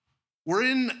We're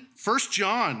in 1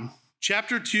 John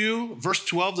chapter 2, verse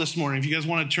 12 this morning. If you guys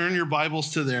want to turn your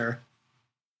Bibles to there.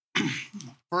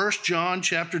 1 John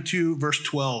chapter 2, verse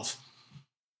 12.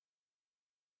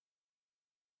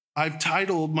 I've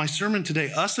titled my sermon today,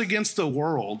 Us Against the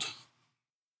World.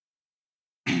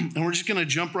 And we're just going to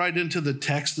jump right into the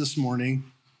text this morning,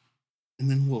 and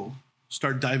then we'll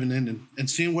start diving in and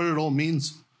seeing what it all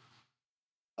means.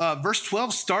 Verse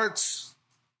 12 starts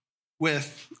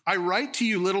with, I write to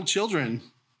you, little children,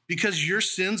 because your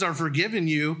sins are forgiven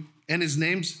you and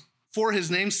for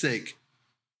his name's sake.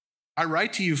 I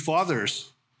write to you,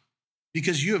 fathers,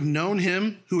 because you have known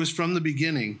him who is from the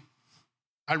beginning.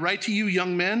 I write to you,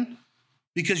 young men,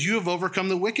 because you have overcome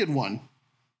the wicked one.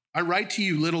 I write to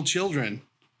you, little children,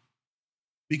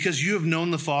 because you have known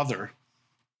the Father.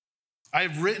 I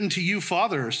have written to you,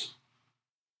 fathers,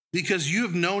 because you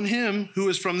have known him who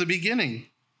is from the beginning.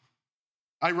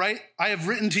 I have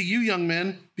written to you, young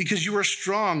men, because you are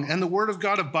strong, and the word of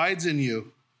God abides in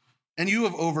you, and you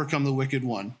have overcome the wicked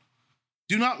one.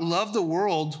 Do not love the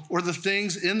world or the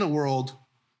things in the world.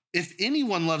 If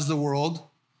anyone loves the world,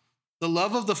 the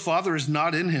love of the Father is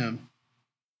not in him.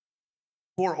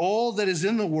 For all that is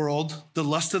in the world, the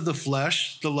lust of the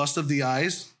flesh, the lust of the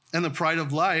eyes, and the pride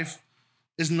of life,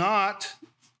 is not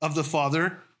of the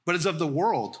Father, but is of the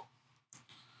world.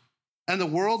 And the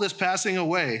world is passing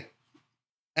away,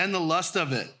 and the lust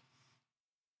of it.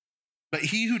 But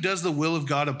he who does the will of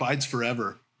God abides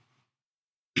forever.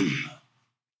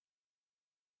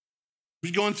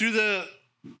 We're going through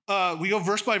we go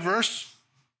verse by verse.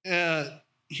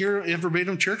 Here at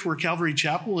Verbatim Church, we're Calvary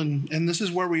Chapel, and this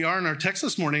is where we are in our text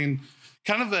this morning. And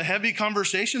kind of a heavy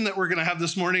conversation that we're going to have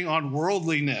this morning on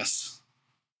worldliness.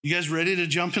 You guys ready to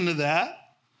jump into that?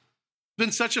 It's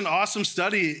been such an awesome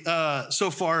study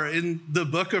so far in the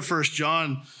book of 1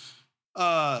 John.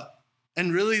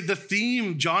 And really the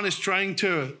theme John is trying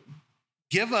to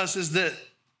give us is that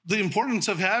the importance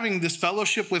of having this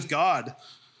fellowship with God,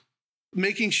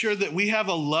 making sure that we have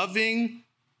a loving,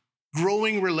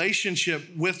 growing relationship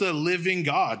with a living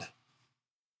God.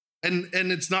 And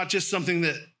it's not just something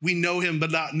that we know him,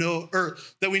 but not know, or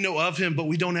that we know of him, but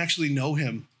we don't actually know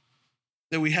him.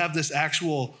 That we have this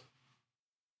actual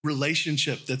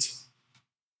relationship that's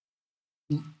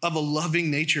of a loving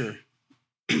nature.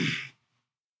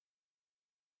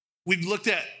 We've looked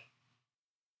at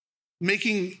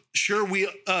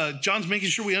John's making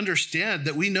sure we understand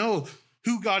that we know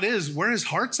who God is, where his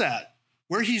heart's at,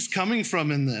 where he's coming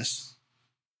from in this.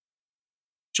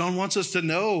 John wants us to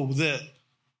know that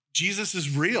Jesus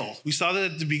is real. We saw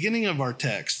that at the beginning of our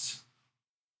text.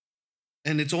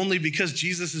 And it's only because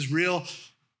Jesus is real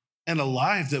and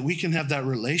alive that we can have that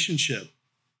relationship.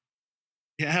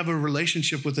 We have a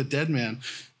relationship with a dead man.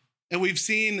 And we've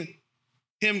seen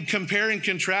him compare and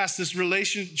contrast this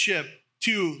relationship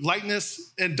to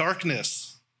lightness and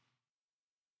darkness,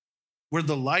 where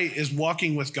the light is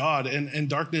walking with God and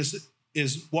darkness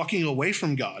is walking away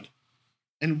from God.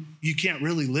 And you can't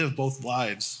really live both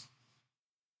lives.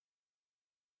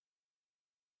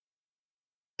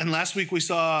 And last week we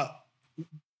started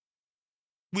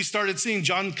seeing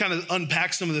John kind of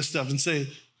unpack some of this stuff and say,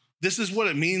 this is what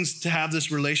it means to have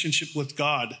this relationship with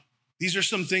God. These are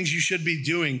some things you should be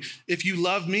doing. If you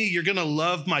love me, you're going to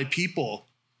love my people.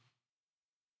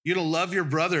 You're going to love your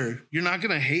brother. You're not going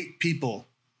to hate people.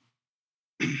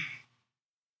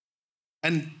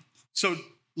 And so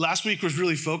last week was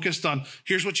really focused on,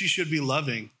 here's what you should be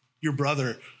loving, your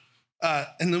brother.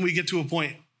 And then we get to a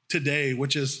point today,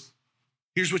 which is,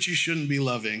 here's what you shouldn't be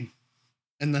loving,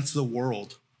 and that's the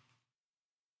world.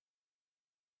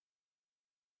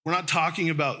 We're not talking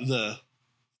about the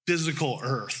physical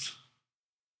earth.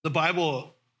 The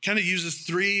Bible kind of uses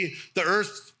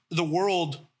the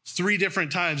world, three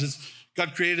different times.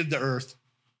 God created the earth.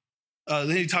 Then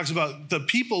he talks about the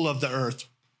people of the earth.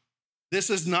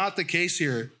 This is not the case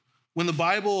here. When the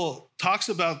Bible talks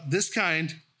about this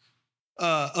kind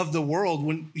of the world,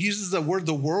 when he uses the word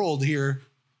the world here,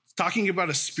 it's talking about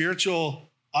a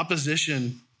spiritual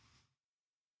opposition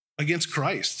against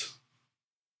Christ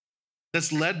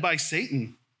that's led by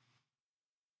Satan.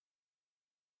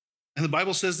 And the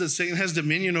Bible says that Satan has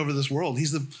dominion over this world.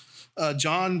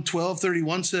 John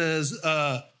 12:31 says,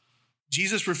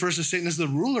 Jesus refers to Satan as the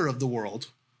ruler of the world.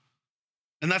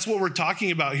 And that's what we're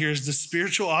talking about here, is the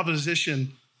spiritual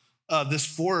opposition, this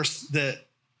force that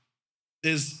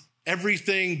is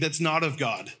everything that's not of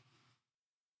God.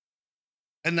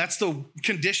 And that's the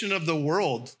condition of the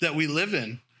world that we live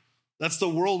in. That's the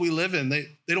world we live in. They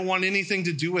don't want anything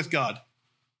to do with God.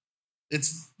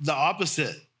 It's the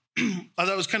opposite. I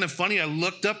thought it was kind of funny. I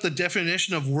looked up the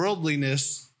definition of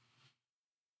worldliness,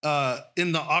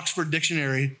 in the Oxford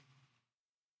Dictionary,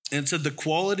 and it said the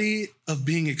quality of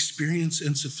being experienced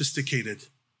and sophisticated.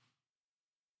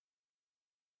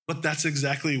 But that's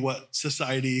exactly what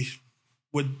society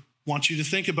would want you to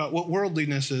think about what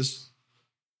worldliness is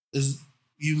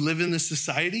you live in this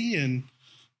society, and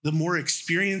the more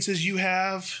experiences you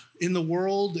have in the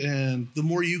world and the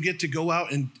more you get to go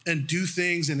out and do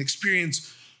things and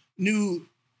experience new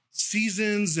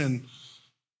seasons and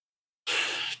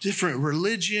different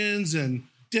religions and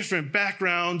different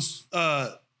backgrounds,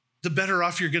 the better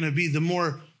off you're going to be, the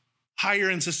more higher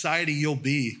in society you'll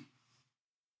be.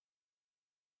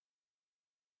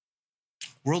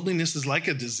 Worldliness is like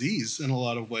a disease in a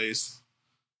lot of ways.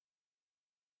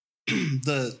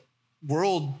 The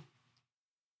world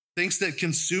thinks that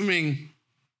consuming,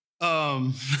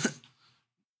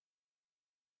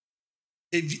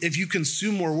 if you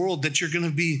consume more world, that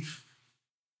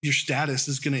your status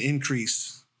is going to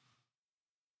increase.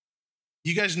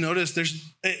 You guys notice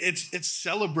it's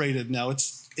celebrated now.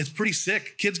 It's pretty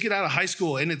sick. Kids get out of high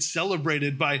school and it's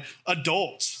celebrated by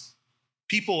adults,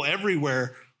 people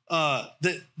everywhere.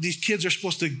 That these kids are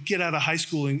supposed to get out of high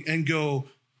school and go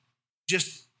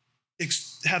just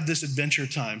have this adventure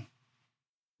time.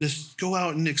 Just go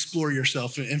out and explore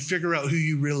yourself and figure out who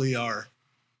you really are.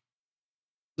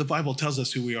 The Bible tells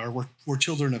us who we are. We're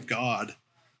children of God.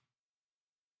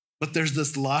 But there's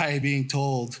this lie being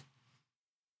told.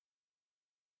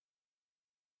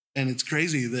 And it's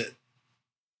crazy that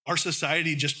our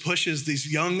society just pushes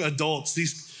these young adults,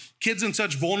 these kids in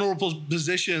such vulnerable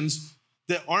positions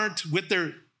that aren't with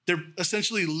they're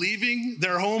essentially leaving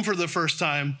their home for the first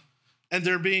time, and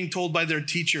they're being told by their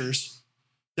teachers,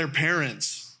 their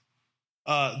parents,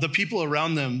 the people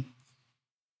around them,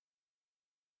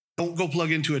 don't go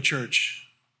plug into a church.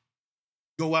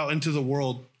 Go out into the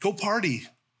world. Go party.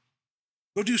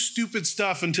 Go do stupid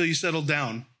stuff until you settle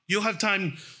down. You'll have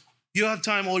time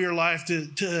all your life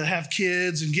to have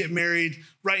kids and get married.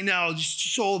 Right now, it's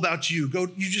just all about you.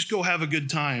 You just go have a good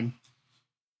time.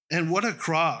 And what a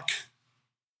crock.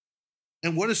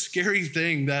 And what a scary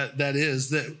thing that is,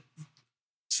 that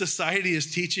society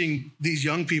is teaching these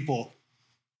young people.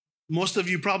 Most of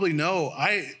you probably know,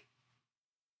 I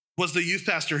was the youth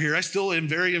pastor here. I still am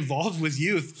very involved with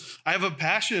youth. I have a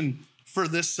passion for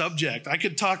this subject. I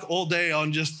could talk all day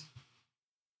on just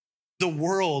the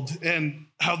world and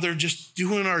how they're just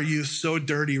doing our youth so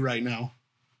dirty right now.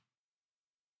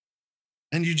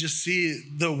 And you just see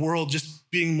the world just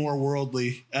being more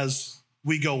worldly as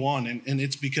we go on. And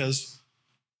it's because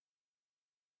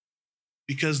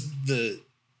the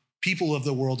people of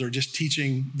the world are just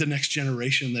teaching the next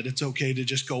generation that it's okay to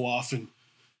just go off and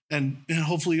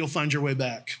hopefully you'll find your way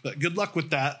back. But good luck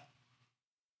with that.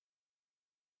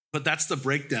 But that's the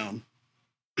breakdown.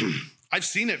 I've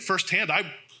seen it firsthand. I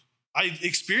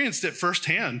experienced it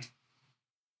firsthand.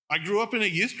 I grew up in a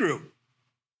youth group.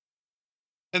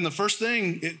 And the first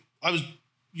thing,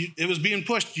 it was being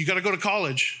pushed. You got to go to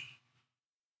college.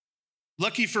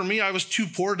 Lucky for me, I was too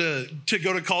poor to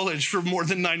go to college for more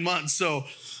than 9 months. So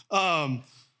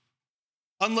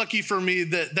unlucky for me,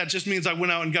 that just means I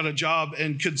went out and got a job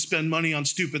and could spend money on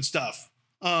stupid stuff.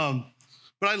 But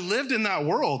I lived in that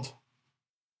world.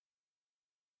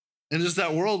 And it's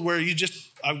that world where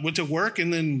I went to work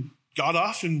and then got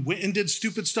off and went and did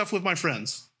stupid stuff with my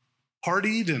friends.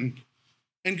 Partied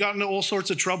and got into all sorts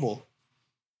of trouble.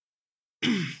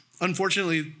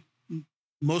 Unfortunately,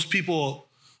 most people,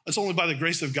 it's only by the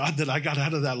grace of God that I got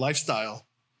out of that lifestyle.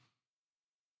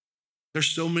 There's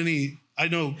so many, I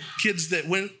know kids that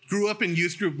grew up in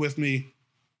youth group with me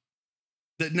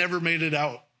that never made it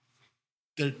out,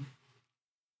 that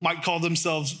might call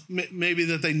themselves, maybe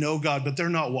that they know God, but they're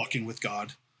not walking with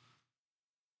God.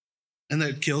 And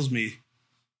that kills me.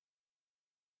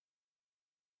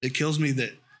 It kills me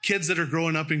that kids that are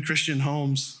growing up in Christian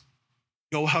homes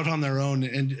go out on their own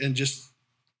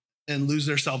and lose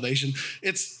their salvation.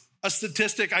 It's a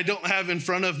statistic I don't have in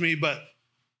front of me, but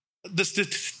the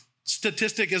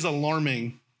statistic is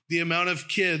alarming. The amount of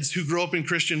kids who grow up in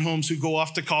Christian homes who go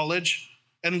off to college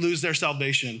and lose their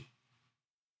salvation.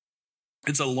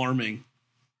 It's alarming.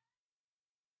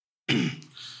 And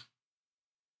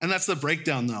that's the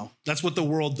breakdown, though. That's what the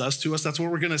world does to us. That's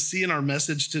what we're going to see in our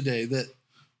message today, that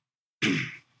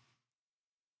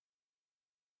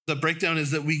the breakdown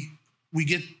is that we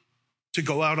get to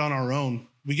go out on our own.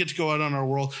 We get to go out on our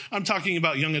world. I'm talking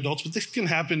about young adults, but this can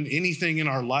happen. Anything in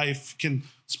our life can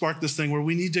spark this thing where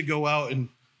we need to go out and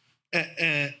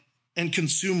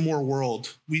consume more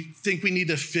world. We think we need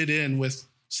to fit in with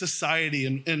society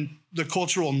and the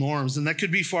cultural norms, and that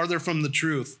could be farther from the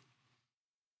truth.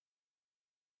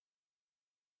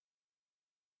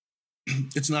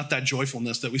 It's not that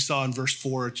joyfulness that we saw in verse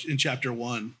 4 in chapter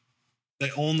 1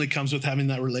 that only comes with having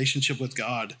that relationship with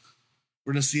God.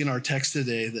 We're going to see in our text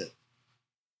today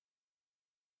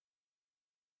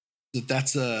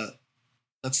that's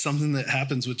something that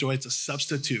happens with joy. It's a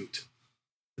substitute.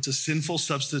 It's a sinful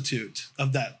substitute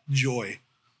of that joy.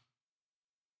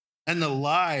 And the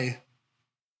lie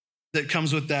that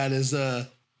comes with that is that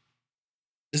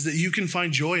you can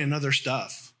find joy in other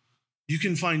stuff. You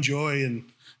can find joy in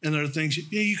other things.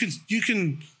 You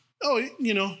can. Oh,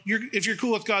 if you're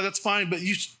cool with God, that's fine. But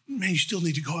you still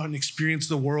need to go out and experience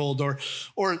the world,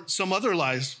 or some other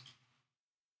lies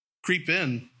creep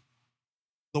in.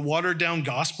 The watered down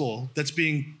gospel that's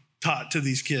being taught to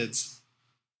these kids,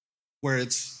 where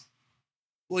it's,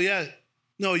 well, yeah,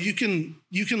 no, you can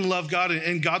love God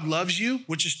and God loves you,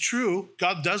 which is true.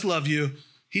 God does love you.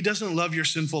 He doesn't love your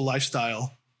sinful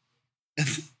lifestyle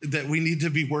that we need to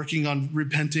be working on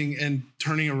repenting and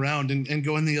turning around and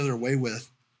going the other way with.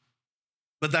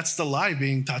 But that's the lie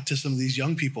being taught to some of these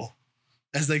young people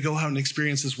as they go out and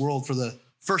experience this world for the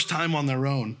first time on their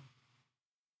own.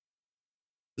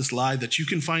 This lie that you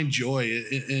can find joy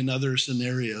in other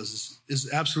scenarios is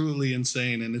absolutely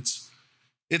insane. And it's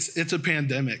a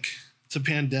pandemic. It's a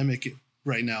pandemic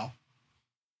right now.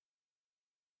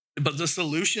 But the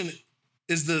solution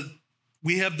is that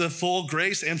we have the full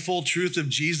grace and full truth of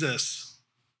Jesus.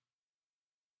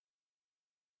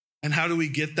 And how do we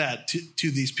get that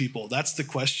to these people? That's the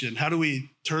question. How do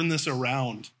we turn this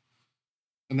around?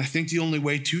 And I think the only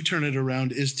way to turn it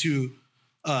around is to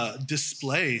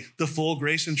display the full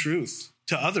grace and truth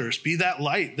to others. Be that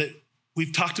light that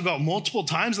we've talked about multiple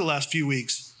times the last few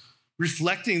weeks,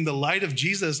 reflecting the light of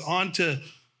Jesus onto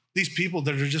these people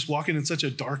that are just walking in such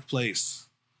a dark place.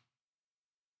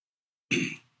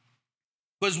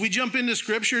 But as we jump into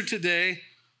scripture today,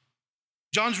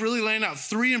 John's really laying out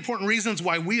 3 important reasons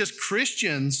why we as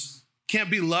Christians can't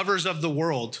be lovers of the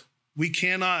world. We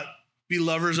cannot be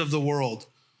lovers of the world.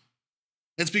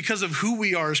 It's because of who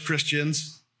we are as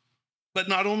Christians, but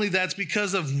not only that, it's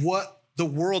because of what the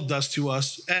world does to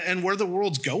us and where the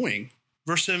world's going.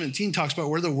 Verse 17 talks about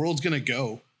where the world's going to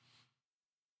go.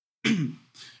 And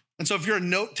so if you're a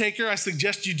note taker, I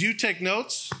suggest you do take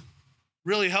notes.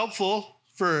 Really helpful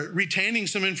for retaining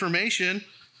some information.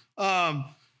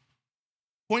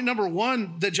 Point number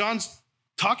 1 that John's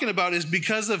talking about is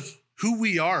because of who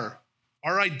we are,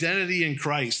 our identity in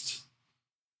Christ.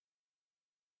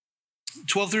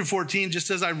 12 through 14 just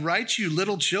says, I write you,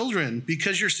 little children,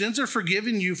 because your sins are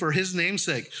forgiven you for his name's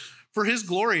sake. For his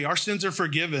glory, our sins are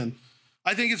forgiven.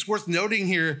 I think it's worth noting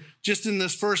here, just in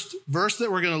this first verse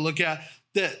that we're going to look at,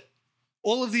 that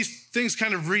all of these things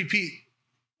kind of repeat.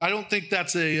 I don't think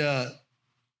that's not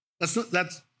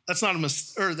a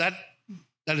mistake, or that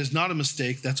is not a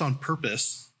mistake. That's on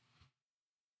purpose.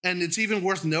 And it's even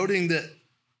worth noting that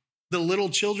the little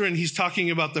children he's talking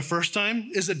about the first time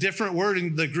is a different word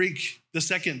in the Greek the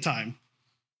second time.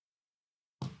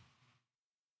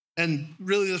 And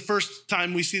really the first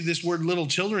time we see this word little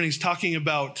children, he's talking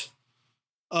about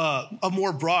a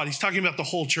more broad. He's talking about the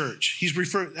whole church.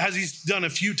 As he's done a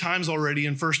few times already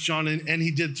in 1 John and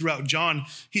he did throughout John,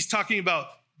 he's talking about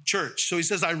church. So he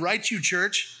says, I write you,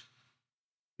 church,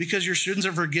 because your sins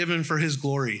are forgiven for his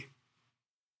glory.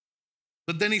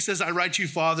 But then he says, I write you,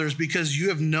 fathers, because you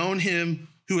have known him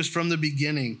who is from the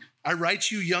beginning. I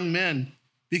write you, young men,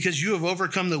 because you have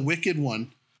overcome the wicked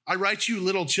one. I write you,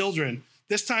 little children.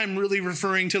 This time really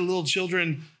referring to little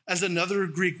children as another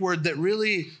Greek word that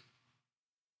really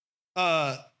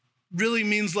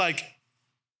means like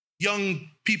young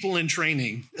people in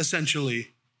training, essentially.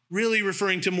 Really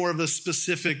referring to more of a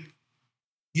specific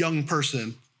young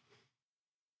person.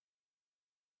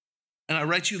 And I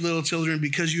write you, little children,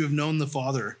 because you have known the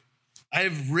Father. I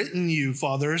have written you,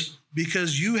 fathers,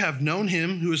 because you have known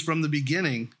him who is from the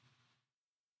beginning.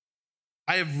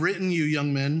 I have written you,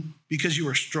 young men, because you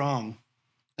are strong,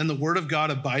 and the word of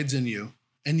God abides in you,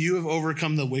 and you have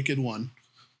overcome the wicked one.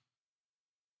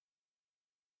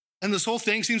 And this whole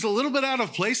thing seems a little bit out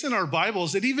of place in our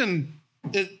Bibles. In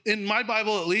my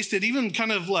Bible, at least, it even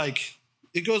kind of like,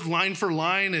 it goes line for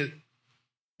line.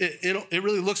 It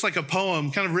really looks like a poem,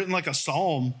 kind of written like a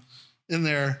psalm in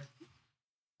there.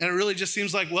 And it really just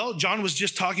seems like, well, John was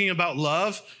just talking about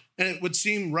love, and it would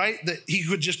seem right that he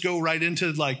could just go right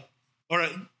into like, all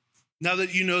right, now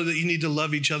that you know that you need to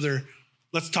love each other,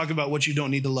 let's talk about what you don't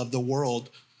need to love the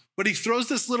world. But he throws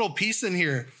this little piece in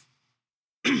here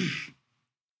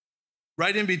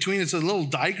right in between. It's a little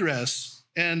digress.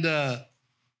 And I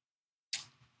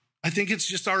think it's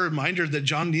just our reminder that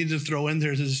John needed to throw in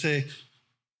there to say,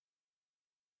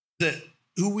 that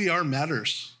who we are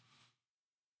matters.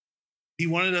 He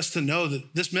wanted us to know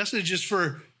that this message is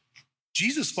for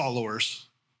Jesus followers.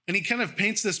 And he kind of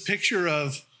paints this picture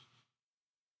of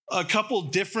a couple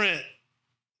different,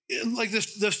 like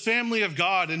this family of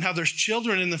God, and how there's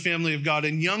children in the family of God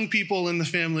and young people in the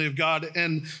family of God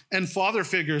and father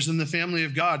figures in the family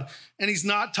of God. And he's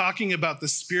not talking about the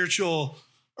spiritual,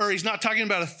 or he's not talking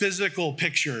about a physical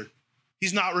picture.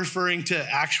 He's not referring to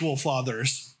actual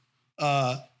fathers.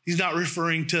 He's not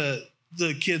referring to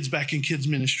the kids back in kids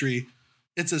ministry.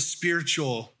 It's a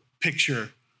spiritual picture.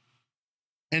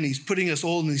 And he's putting us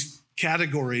all in these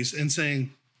categories and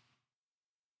saying,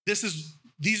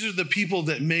 these are the people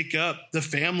that make up the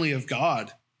family of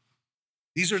God.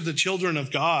 These are the children of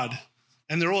God.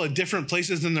 And they're all at different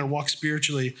places in their walk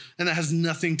spiritually. And that has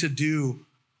nothing to do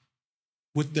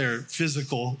with their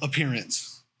physical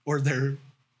appearance or their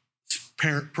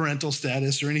parental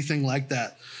status or anything like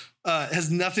that. It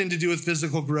has nothing to do with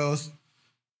physical growth.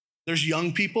 There's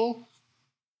young people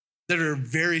that are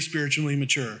very spiritually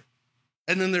mature.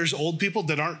 And then there's old people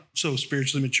that aren't so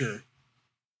spiritually mature.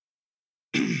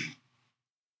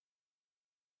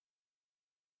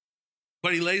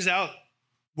 But he lays out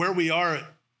where we are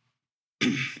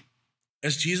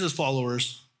as Jesus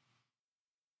followers.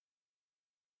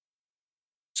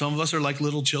 Some of us are like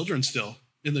little children still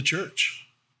in the church.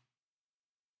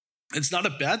 It's not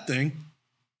a bad thing,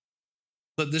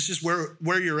 but this is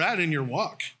where you're at in your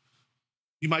walk.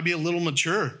 You might be a little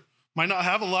mature, might not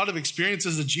have a lot of experience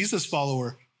as a Jesus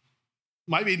follower,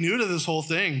 might be new to this whole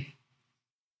thing.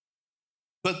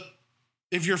 But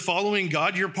if you're following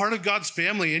God, you're part of God's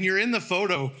family and you're in the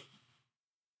photo.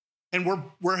 And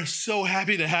we're so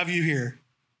happy to have you here.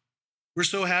 We're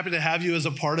so happy to have you as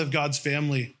a part of God's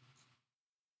family.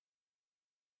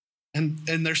 And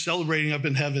they're celebrating up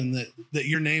in heaven that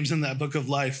your name's in that book of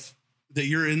life, that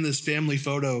you're in this family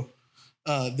photo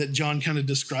that John kind of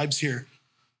describes here.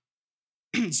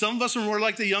 Some of us are more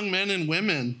like the young men and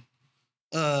women,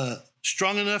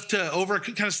 strong enough to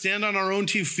kind of stand on our own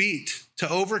 2 feet, to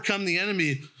overcome the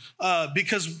enemy,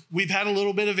 because we've had a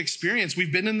little bit of experience.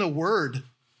 We've been in the Word.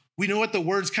 We know what the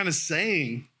Word's kind of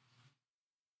saying.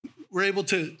 We're able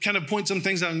to kind of point some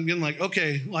things out and be like,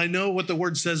 okay, well, I know what the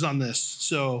Word says on this,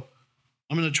 so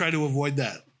I'm going to try to avoid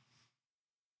that.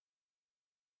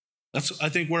 That's, I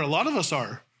think, where a lot of us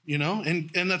are, and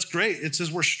that's great. It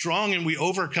says we're strong and we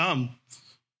overcome.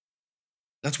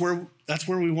 That's where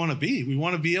we want to be. We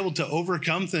want to be able to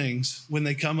overcome things when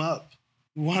they come up.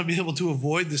 We want to be able to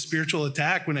avoid the spiritual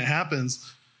attack when it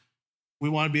happens. We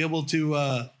want to be able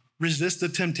to resist the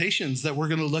temptations that we're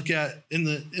going to look at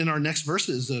in our next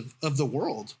verses of the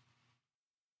world.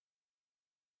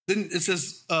 Then it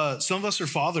says some of us are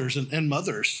fathers and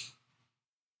mothers.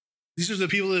 These are the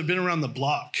people that have been around the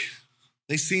block.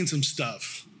 They've seen some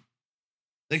stuff.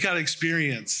 They got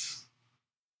experience.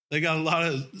 They got a lot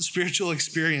of spiritual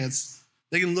experience.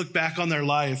 They can look back on their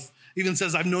life. It even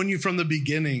says, I've known you from the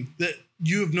beginning, that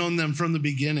you have known them from the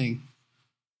beginning.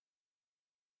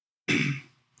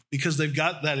 Because they've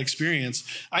got that experience.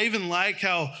 I even like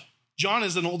how John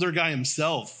is an older guy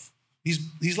himself.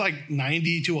 He's like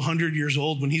 90 to 100 years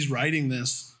old when he's writing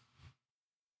this.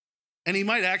 And he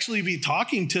might actually be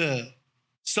talking to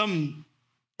some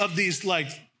of these like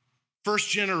first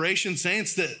generation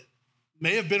saints that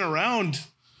may have been around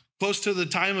close to the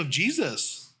time of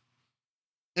Jesus.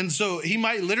 And so he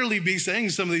might literally be saying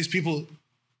to some of these people,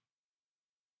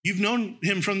 you've known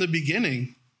him from the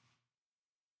beginning.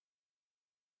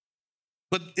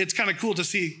 But it's kind of cool to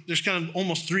see there's kind of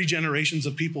almost 3 generations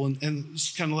of people, and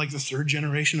it's kind of like the 3rd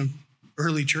generation of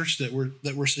early church that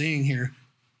we're seeing here.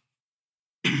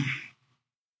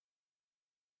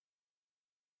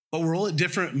 But we're all at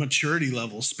different maturity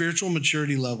levels, spiritual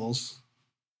maturity levels.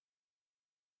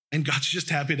 And God's just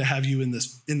happy to have you in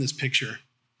this picture.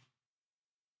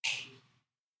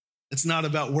 It's not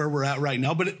about where we're at right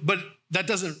now, but that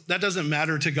doesn't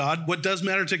matter to God. What does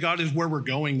matter to God is where we're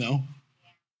going, though.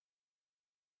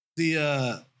 We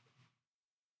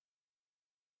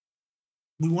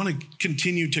want to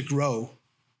continue to grow.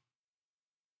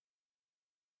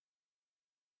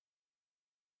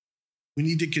 We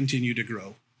need to continue to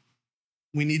grow.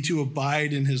 We need to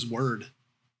abide in his word.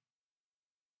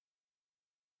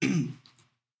 1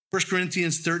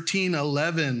 Corinthians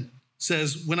 13:11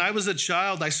 says, when I was a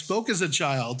child, I spoke as a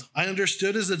child. I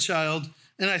understood as a child,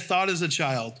 and I thought as a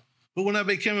child. But when I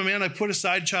became a man, I put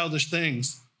aside childish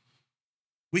things.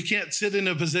 We can't sit in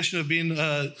a position of being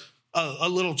a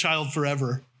little child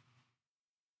forever.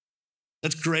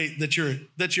 That's great that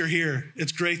you're here.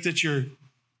 It's great that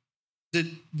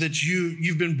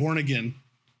you've been born again.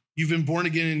 You've been born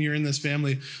again and you're in this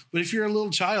family. But if you're a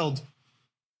little child,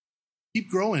 keep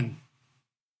growing.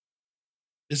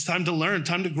 It's time to learn,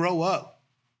 time to grow up.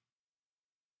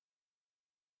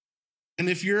 And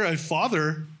if you're a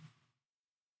father,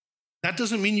 that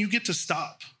doesn't mean you get to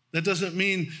stop. That doesn't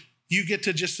mean you get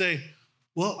to just say,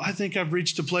 well, I think I've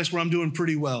reached a place where I'm doing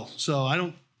pretty well, so I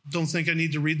don't think I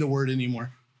need to read the word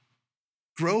anymore.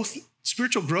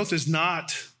 Spiritual growth is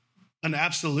not an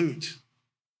absolute.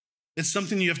 It's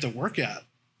something you have to work at,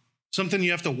 something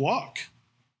you have to walk.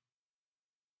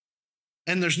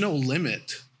 And there's no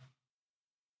limit.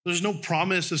 There's no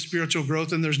promise of spiritual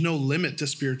growth, and there's no limit to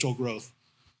spiritual growth.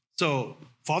 So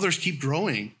fathers, keep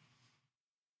growing.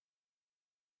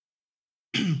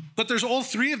 But there's all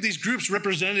three of these groups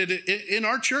represented in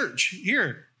our church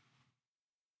here.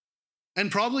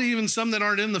 And probably even some that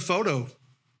aren't in the photo.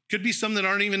 Could be some that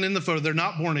aren't even in the photo. They're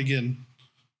not born again.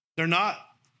 They're not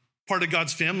part of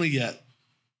God's family yet.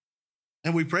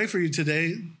 And we pray for you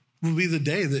today will be the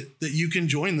day that you can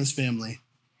join this family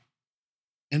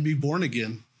and be born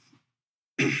again.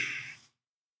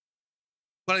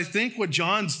 But I think what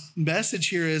John's message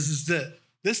here is that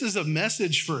this is a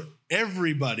message for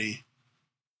everybody.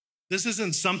 This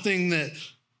isn't something that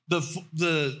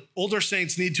the older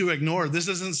saints need to ignore. This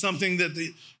isn't something that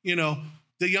the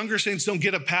younger saints don't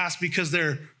get a pass because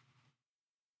they're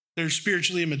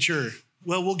spiritually immature.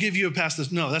 Well, we'll give you a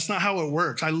pass. No, that's not how it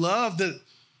works. I love that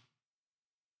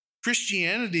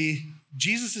Christianity,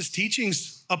 Jesus'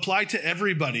 teachings apply to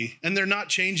everybody, and they're not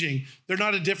changing. They're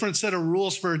not a different set of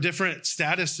rules for a different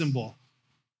status symbol.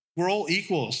 We're all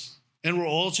equals, and we're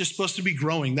all just supposed to be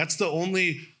growing. That's the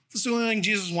only thing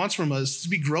Jesus wants from us, to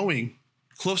be growing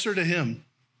closer to him.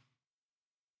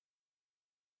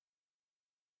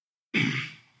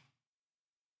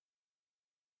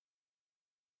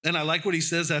 And I like what he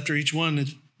says after each one. It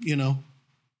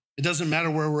doesn't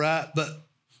matter where we're at, but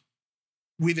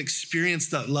we've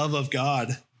experienced that love of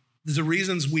God. The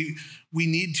reasons we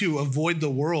need to avoid the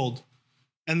world,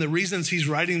 and the reasons he's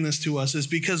writing this to us, is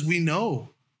because we know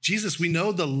Jesus. We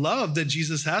know the love that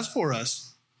Jesus has for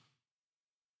us.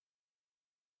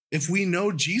 If we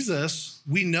know Jesus,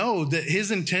 we know that his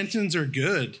intentions are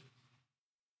good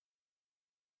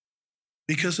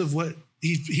because of what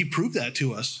he proved that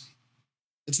to us.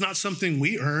 It's not something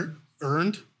we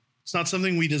earned. It's not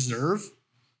something we deserve.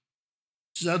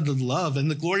 It's out of the love and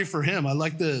the glory for him. I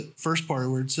like the first part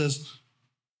where it says,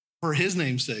 for his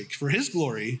name's sake, for his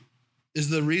glory is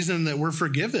the reason that we're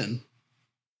forgiven.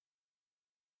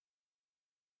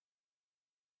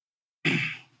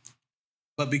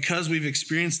 But because we've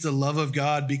experienced the love of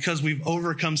God, because we've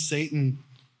overcome Satan,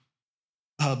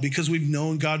 because we've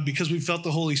known God, because we've felt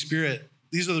the Holy Spirit,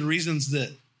 these are the reasons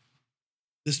that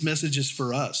this message is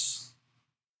for us.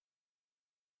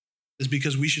 Is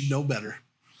because we should know better.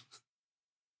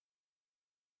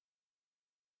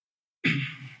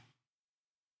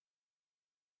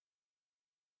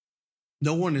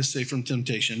 No one is safe from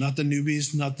temptation, not the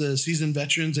newbies, not the seasoned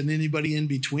veterans, and anybody in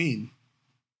between.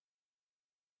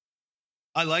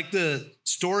 I like the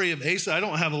story of Asa. I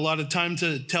don't have a lot of time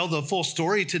to tell the full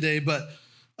story today, but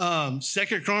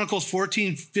 2 Chronicles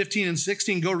 14, 15, and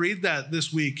 16, go read that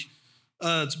this week.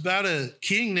 It's about a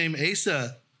king named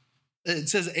Asa. It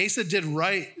says Asa did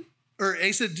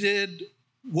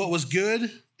what was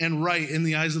good and right in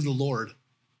the eyes of the Lord.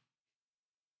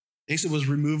 Asa was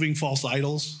removing false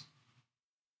idols.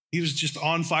 He was just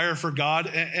on fire for God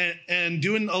and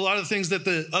doing a lot of things that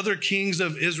the other kings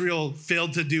of Israel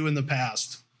failed to do in the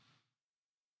past.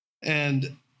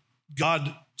 And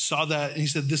God saw that and he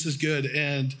said, this is good.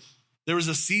 And there was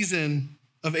a season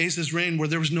of Asa's reign where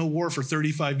there was no war for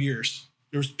 35 years.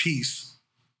 There was peace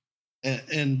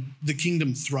and the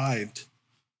kingdom thrived.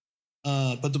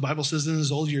 But the Bible says in his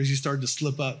old years, he started to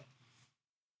slip up.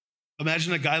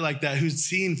 Imagine a guy like that who's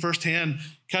seen firsthand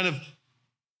kind of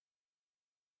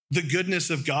the goodness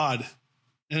of God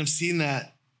and have seen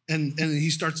that. And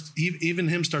even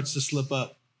him starts to slip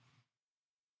up.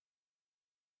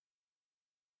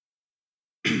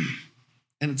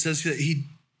 And it says that he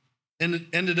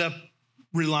ended up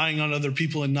relying on other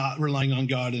people and not relying on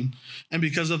God. And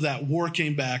because of that, war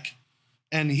came back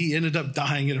and he ended up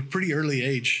dying at a pretty early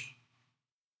age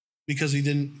because he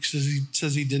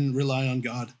didn't rely on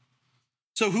God.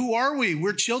 So who are we?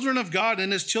 We're children of God,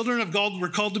 and as children of God, we're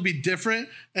called to be different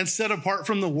and set apart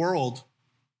from the world.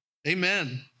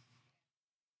 Amen.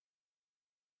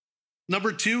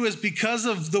 Number 2 is because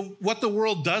of what the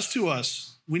world does to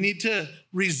us. We need to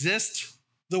resist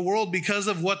the world because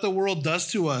of what the world does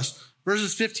to us.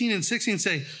 Verses 15 and 16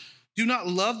 say, do not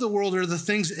love the world or the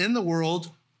things in the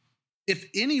world. If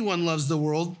anyone loves the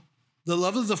world, the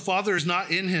love of the Father is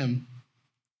not in him.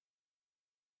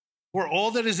 For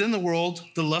all that is in the world,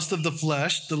 the lust of the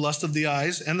flesh, the lust of the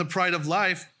eyes, and the pride of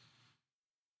life,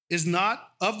 is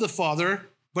not of the Father,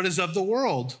 but is of the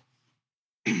world.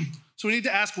 So we need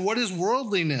to ask, what is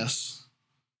worldliness?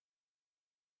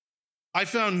 I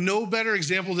found no better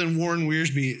example than Warren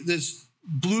Wiersbe. This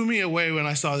blew me away when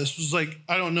I saw this. It was like,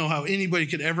 I don't know how anybody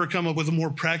could ever come up with a more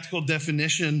practical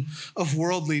definition of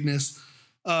worldliness.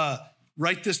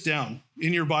 Write this down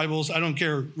in your Bibles. I don't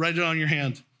care. Write it on your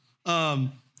hand.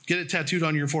 Get it tattooed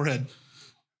on your forehead.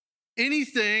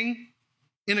 Anything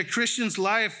in a Christian's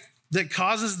life that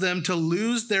causes them to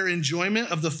lose their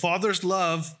enjoyment of the Father's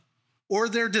love or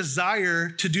their desire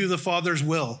to do the Father's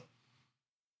will.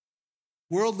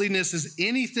 Worldliness is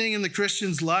anything in the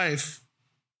Christian's life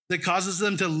that causes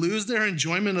them to lose their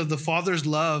enjoyment of the Father's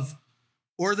love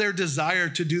or their desire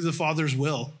to do the Father's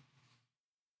will.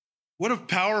 What a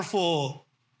powerful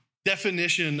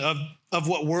definition of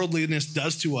what worldliness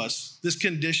does to us, this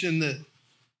condition that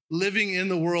living in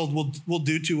the world will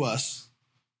do to us.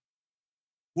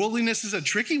 Worldliness is a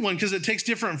tricky one because it takes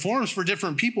different forms for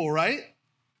different people, right?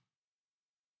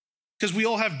 Because we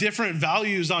all have different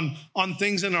values on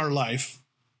things in our life.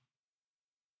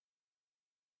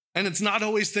 And it's not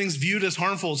always things viewed as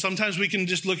harmful. Sometimes we can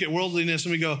just look at worldliness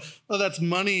and we go, oh, that's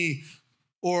money,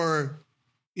 or,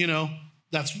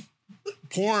 that's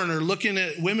porn, or looking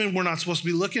at women we're not supposed to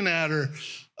be looking at, or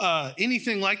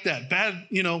anything like that. Bad,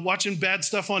 watching bad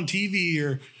stuff on TV,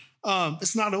 or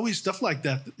it's not always stuff like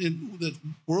that, the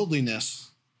worldliness.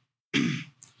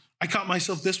 I caught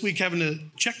myself this week having to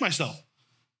check myself.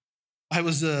 I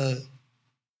was, I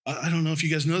don't know if you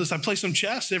guys know this, I play some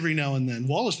chess every now and then.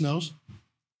 Wallace knows.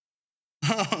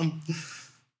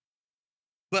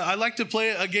 But I like to play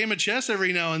a game of chess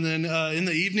every now and then in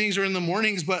the evenings or in the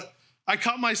mornings. But I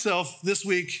caught myself this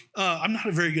week. I'm not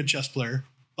a very good chess player.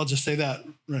 I'll just say that.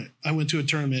 Right. I went to a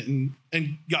tournament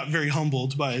and got very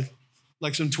humbled by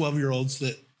like some 12-year-olds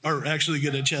that are actually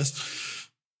good at chess.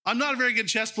 I'm not a very good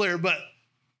chess player, but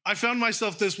I found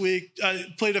myself this week. I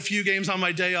played a few games on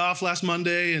my day off last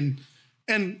Monday and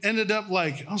ended up on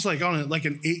an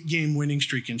 8-game winning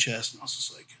streak in chess. And I was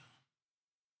just like,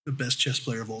 the best chess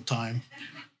player of all time.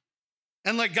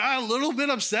 And got a little bit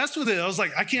obsessed with it. I was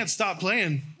like, I can't stop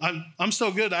playing. I'm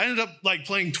so good. I ended up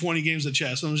playing 20 games of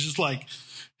chess. And I was just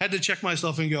had to check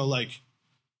myself and go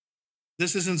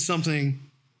this isn't something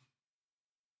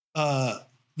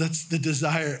that's the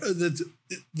desire.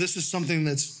 This is something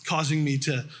that's causing me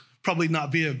to probably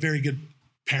not be a very good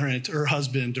parent or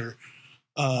husband or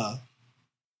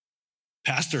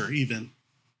pastor even.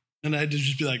 And I had to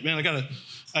just be like, man,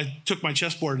 I took my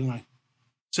chessboard and I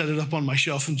set it up on my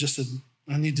shelf and just said,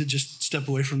 I need to just step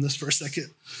away from this for a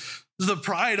second. The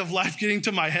pride of life getting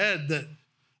to my head that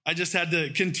I just had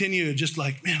to continue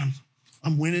man,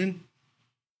 I'm winning,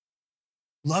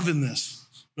 loving this.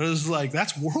 But it was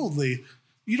that's worldly.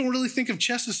 You don't really think of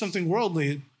chess as something worldly.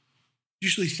 You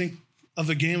usually think of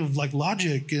a game of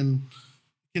logic and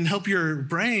can help your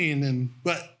brain.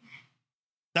 But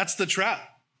that's the trap.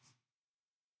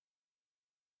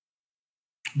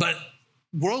 But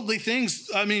worldly things,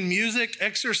 music,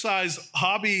 exercise,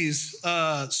 hobbies,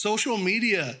 social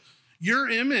media, your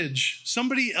image,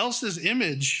 somebody else's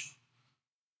image.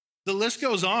 The list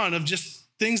goes on of just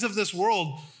things of this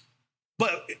world.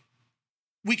 But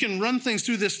we can run things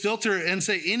through this filter and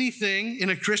say anything in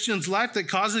a Christian's life that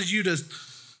causes you to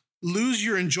lose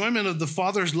your enjoyment of the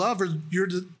Father's love or your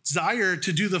desire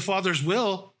to do the Father's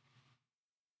will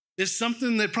is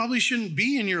something that probably shouldn't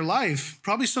be in your life,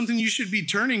 probably something you should be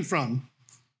turning from,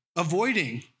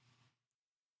 avoiding.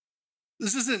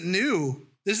 This isn't new.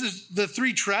 This is the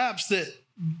 3 traps that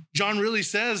John really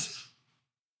says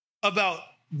about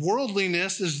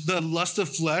worldliness is the lust of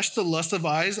flesh, the lust of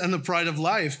eyes, and the pride of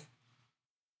life.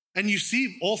 And you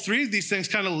see all 3 of these things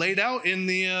kind of laid out in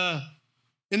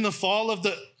the fall of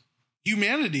the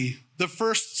humanity, the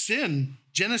first sin,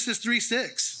 Genesis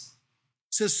 3:6.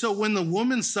 It says, so when the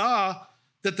woman saw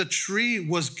that the tree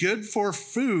was good for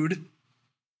food,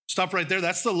 stop right there.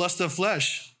 That's the lust of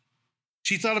flesh.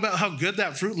 She thought about how good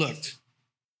that fruit looked,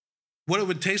 what it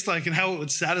would taste like, and how it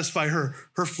would satisfy her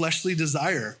fleshly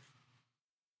desire.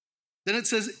 Then it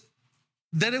says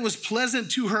that it was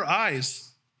pleasant to her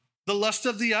eyes, the lust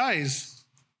of the eyes.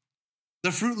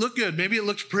 The fruit looked good. Maybe it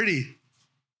looked pretty.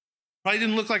 Probably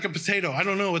didn't look like a potato. I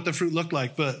don't know what the fruit looked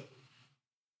like, but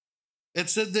it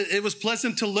said that it was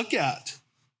pleasant to look at,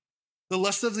 the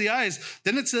lust of the eyes.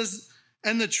 Then it says,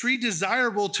 and the tree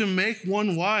desirable to make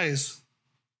one wise.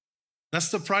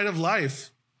 That's the pride of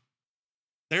life.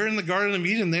 They're in the Garden of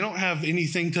Eden. They don't have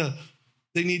anything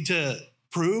they need to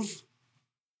prove.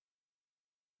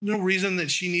 No reason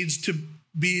that she needs to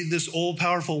be this old,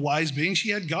 powerful, wise being. She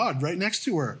had God right next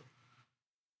to her.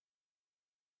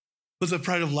 But the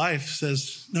pride of life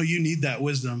says, no, you need that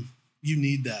wisdom. You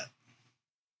need that.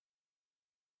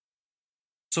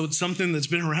 So it's something that's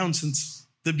been around since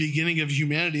the beginning of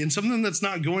humanity and something that's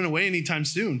not going away anytime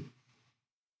soon.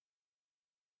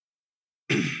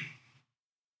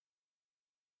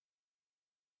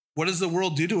 What does the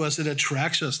world do to us? It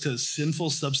attracts us to sinful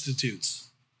substitutes.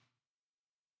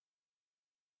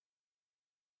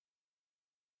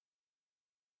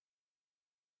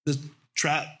 The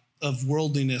trap of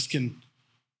worldliness can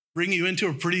bring you into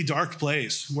a pretty dark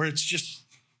place where it's just,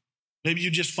 maybe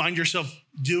you just find yourself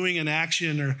doing an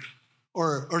action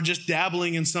or just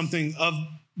dabbling in something of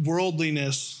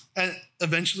worldliness, and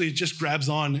eventually it just grabs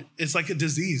on. It's like a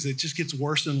disease. It just gets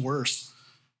worse and worse.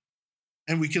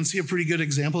 And we can see a pretty good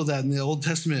example of that in the Old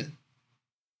Testament.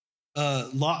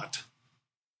 Lot,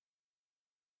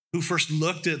 who first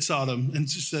looked at Sodom and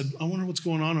just said, I wonder what's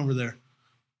going on over there.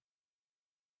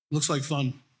 Looks like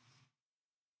fun.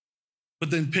 But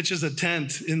then pitches a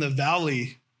tent in the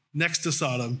valley next to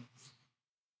Sodom,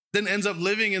 then ends up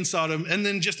living in Sodom, and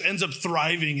then just ends up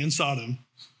thriving in Sodom.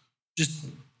 Just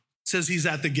says he's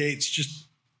at the gates, just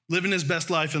living his best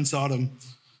life in Sodom.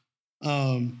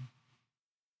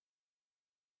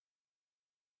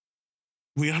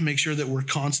 We got to make sure that we're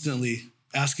constantly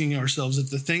asking ourselves if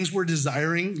the things we're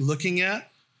desiring, looking at,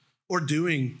 or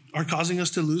doing are causing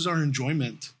us to lose our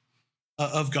enjoyment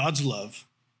of God's love,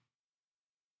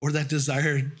 or that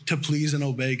desire to please and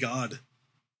obey God.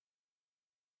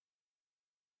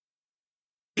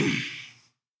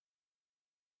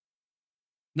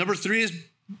 Number 3 is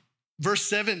verse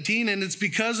 17, and it's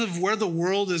because of where the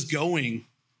world is going.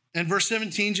 And verse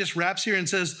 17 just wraps here and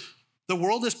says, the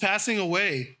world is passing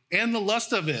away and the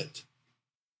lust of it,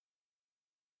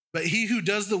 but he who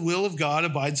does the will of God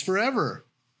abides forever.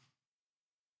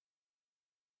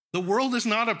 The world is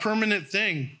not a permanent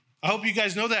thing. I hope you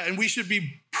guys know that. And we should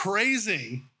be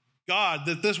praising God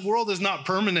that this world is not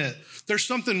permanent. There's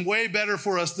something way better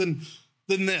for us than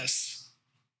this.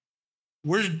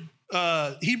 Hebrews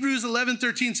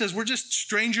 11:13 says we're just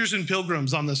strangers and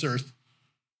pilgrims on this earth.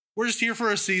 We're just here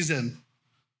for a season.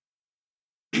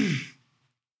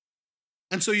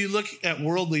 And so you look at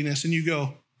worldliness and you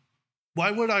go,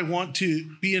 why would I want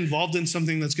to be involved in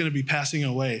something that's going to be passing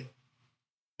away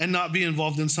and not be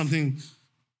involved in something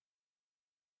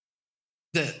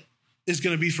that is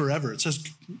going to be forever? It says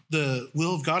the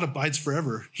will of God abides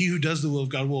forever. He who does the will of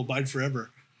God will abide forever.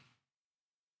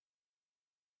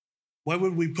 Why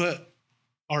would we put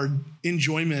our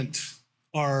enjoyment,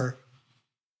 our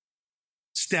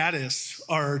status,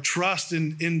 our trust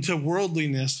into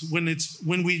worldliness when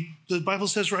the Bible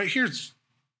says right here, it's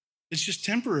just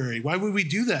temporary? Why would we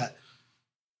do that?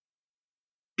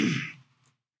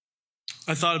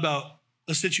 I thought about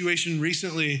a situation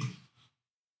recently.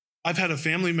 I've had a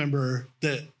family member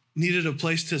that needed a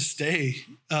place to stay,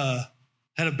 had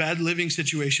a bad living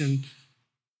situation.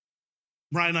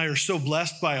 Brian and I are so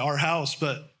blessed by our house,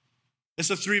 but it's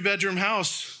a 3-bedroom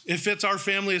house. It fits our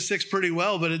family of 6 pretty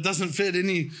well, but it doesn't fit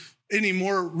any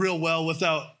more real well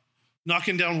without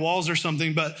knocking down walls or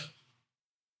something. But,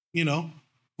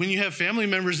 when you have family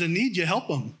members in need, you help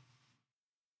them.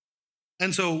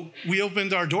 And so we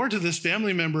opened our door to this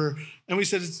family member and we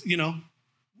said,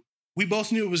 we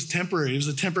both knew it was temporary. It was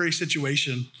a temporary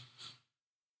situation.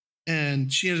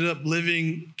 And she ended up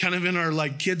living kind of in our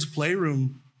kids'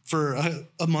 playroom for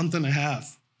a month and a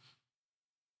half.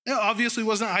 It obviously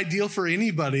wasn't ideal for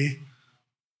anybody,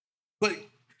 but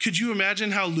could you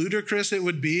imagine how ludicrous it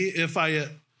would be if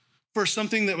for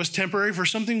something that was temporary, for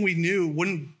something we knew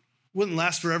wouldn't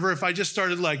last forever, if I just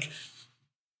started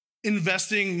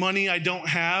investing money I don't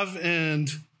have and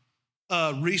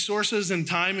resources and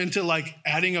time into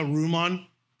adding a room on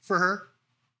for her,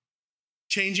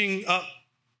 changing up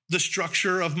the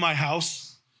structure of my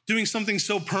house, doing something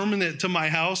so permanent to my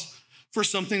house for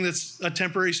something that's a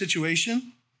temporary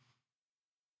situation?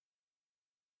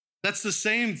 That's the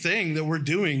same thing that we're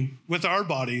doing with our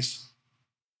bodies.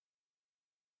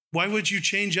 Why would you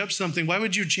change up something? Why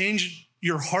would you change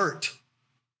your heart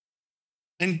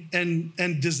and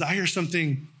desire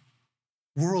something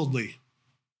worldly?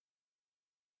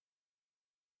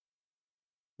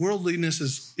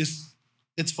 Worldliness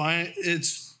it's fine.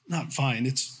 It's not fine.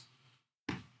 It's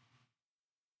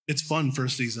fun for a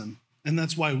season. And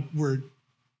that's why we're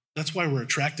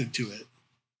attracted to it.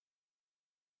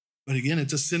 But again,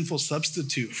 it's a sinful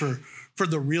substitute for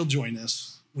the real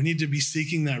joyness. We need to be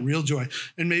seeking that real joy.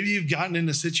 And maybe you've gotten in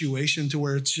a situation to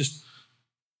where it's just,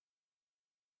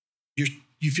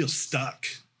 you feel stuck.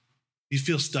 You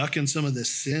feel stuck in some of this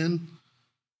sin.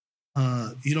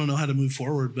 you don't know how to move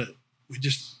forward, but we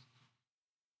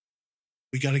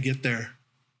got to get there.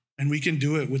 And we can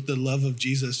do it with the love of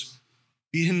Jesus.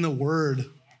 Be in the word.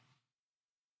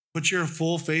 Put your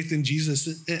full faith in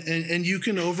Jesus, and you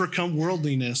can overcome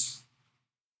worldliness.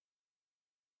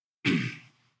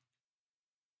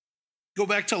 Go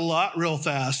back to Lot real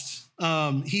fast.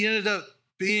 He ended up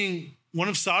being one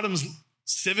of Sodom's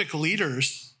civic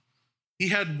leaders. He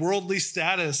had worldly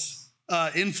status,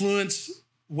 influence,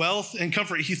 wealth, and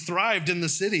comfort. He thrived in the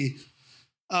city,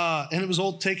 and it was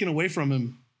all taken away from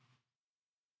him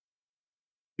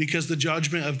because the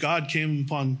judgment of God came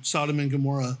upon Sodom and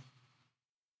Gomorrah.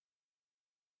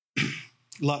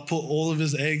 Lot put all of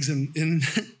his eggs in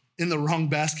the wrong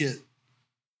basket,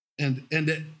 and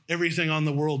everything on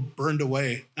the world burned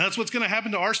away. And that's what's going to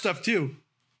happen to our stuff too.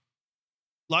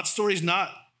 Lot's story's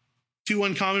not too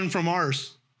uncommon from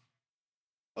ours.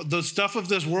 The stuff of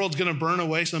this world's going to burn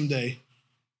away someday.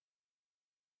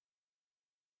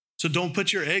 So don't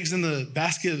put your eggs in the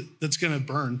basket that's going to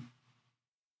burn.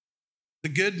 The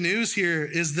good news here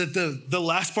is that the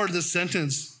last part of this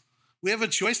sentence, we have a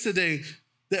choice today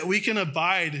that we can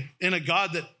abide in a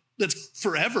God that's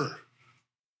forever.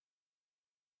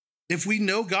 If we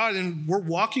know God and we're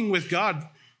walking with God,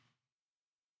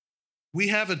 we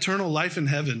have eternal life in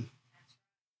heaven.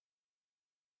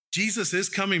 Jesus is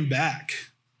coming back.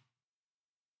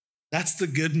 That's the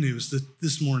good news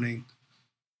this morning.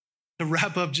 To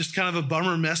wrap up just kind of a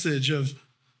bummer message of,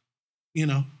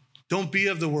 don't be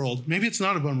of the world. Maybe it's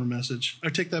not a bummer message. I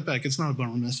take that back. It's not a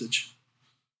bummer message.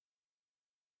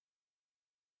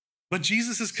 But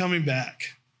Jesus is coming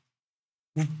back.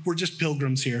 We're just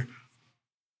pilgrims here.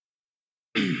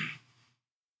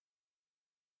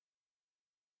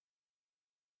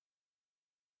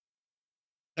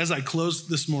 As I close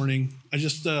this morning, I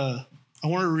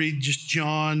want to read just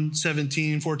John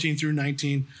 17, 14 through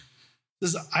 19. It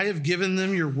says, I have given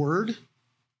them your word,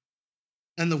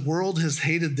 and the world has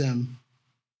hated them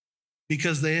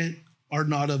because they are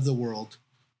not of the world,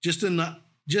 just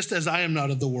as I am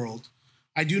not of the world.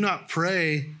 I do not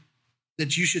pray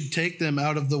that you should take them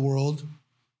out of the world,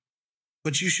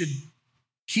 but you should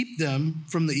keep them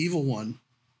from the evil one.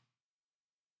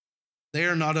 They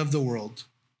are not of the world,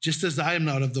 just as I am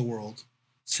not of the world.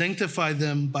 Sanctify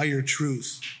them by your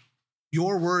truth.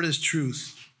 Your word is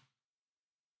truth.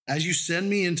 As you send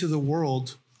me into the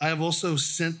world, I have also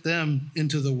sent them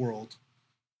into the world.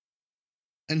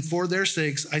 And for their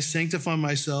sakes, I sanctify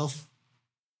myself,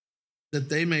 that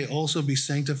they may also be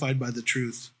sanctified by the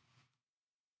truth.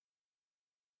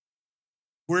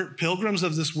 We're pilgrims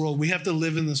of this world. We have to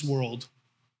live in this world.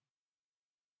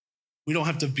 We don't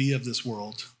have to be of this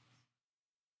world.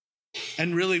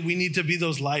 And really, we need to be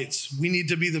those lights. We need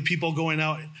to be the people going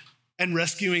out and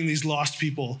rescuing these lost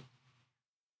people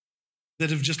that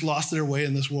have just lost their way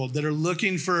in this world, that are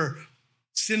looking for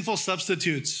sinful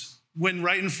substitutes when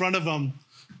right in front of them,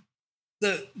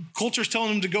 the culture's telling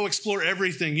them to go explore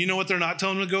everything. You know what they're not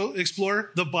telling them to go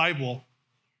explore? The Bible,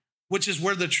 which is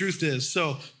where the truth is.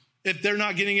 So if they're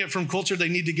not getting it from culture, they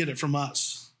need to get it from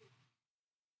us.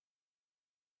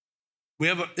 We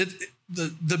have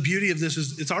the beauty of this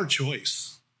is it's our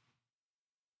choice.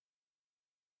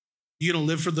 You gonna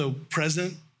live for the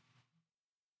present,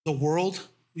 the world?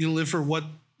 You gonna live for what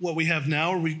we have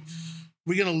now? Or we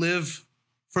gonna live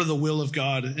for the will of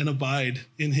God and abide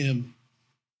in Him?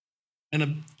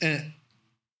 And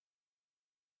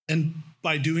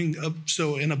by doing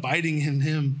so and abiding in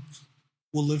Him,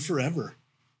 we'll live forever.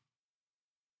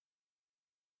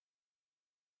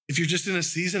 If you're just in a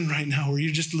season right now where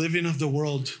you're just living of the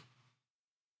world,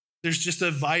 there's just a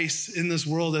vice in this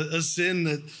world, a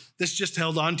sin that's just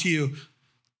held on to you.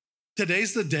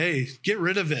 Today's the day. Get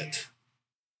rid of it.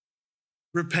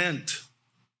 Repent.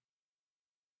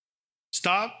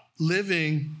 Stop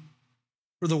living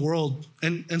for the world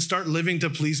and start living to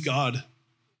please God.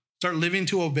 Start living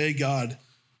to obey God.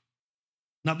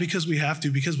 Not because we have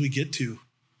to, because we get to.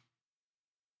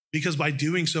 Because by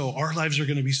doing so, our lives are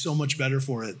going to be so much better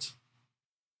for it.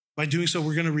 By doing so,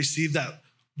 we're going to receive that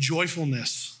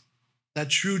joyfulness, that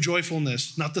true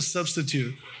joyfulness, not the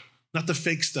substitute, not the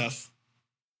fake stuff,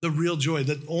 the real joy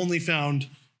that only found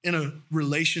in a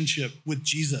relationship with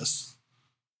Jesus.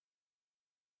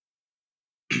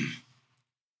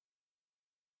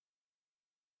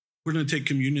 We're going to take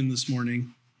communion this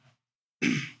morning.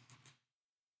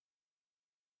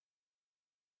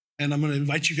 And I'm going to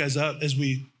invite you guys up as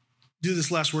we do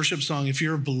this last worship song. If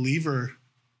you're a believer,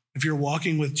 if you're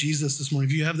walking with Jesus this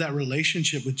morning, if you have that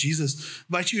relationship with Jesus, I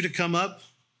invite you to come up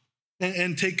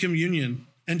and take communion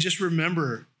and just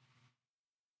remember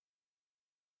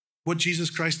what Jesus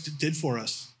Christ did for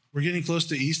us. We're getting close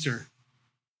to Easter.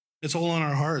 It's all on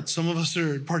our hearts. Some of us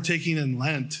are partaking in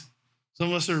Lent. Some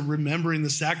of us are remembering the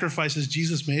sacrifices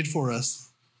Jesus made for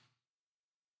us.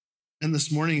 And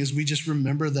this morning, as we just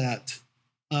remember that,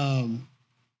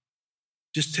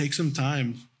 just take some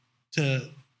time to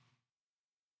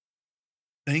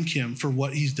thank him for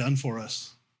what he's done for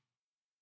us.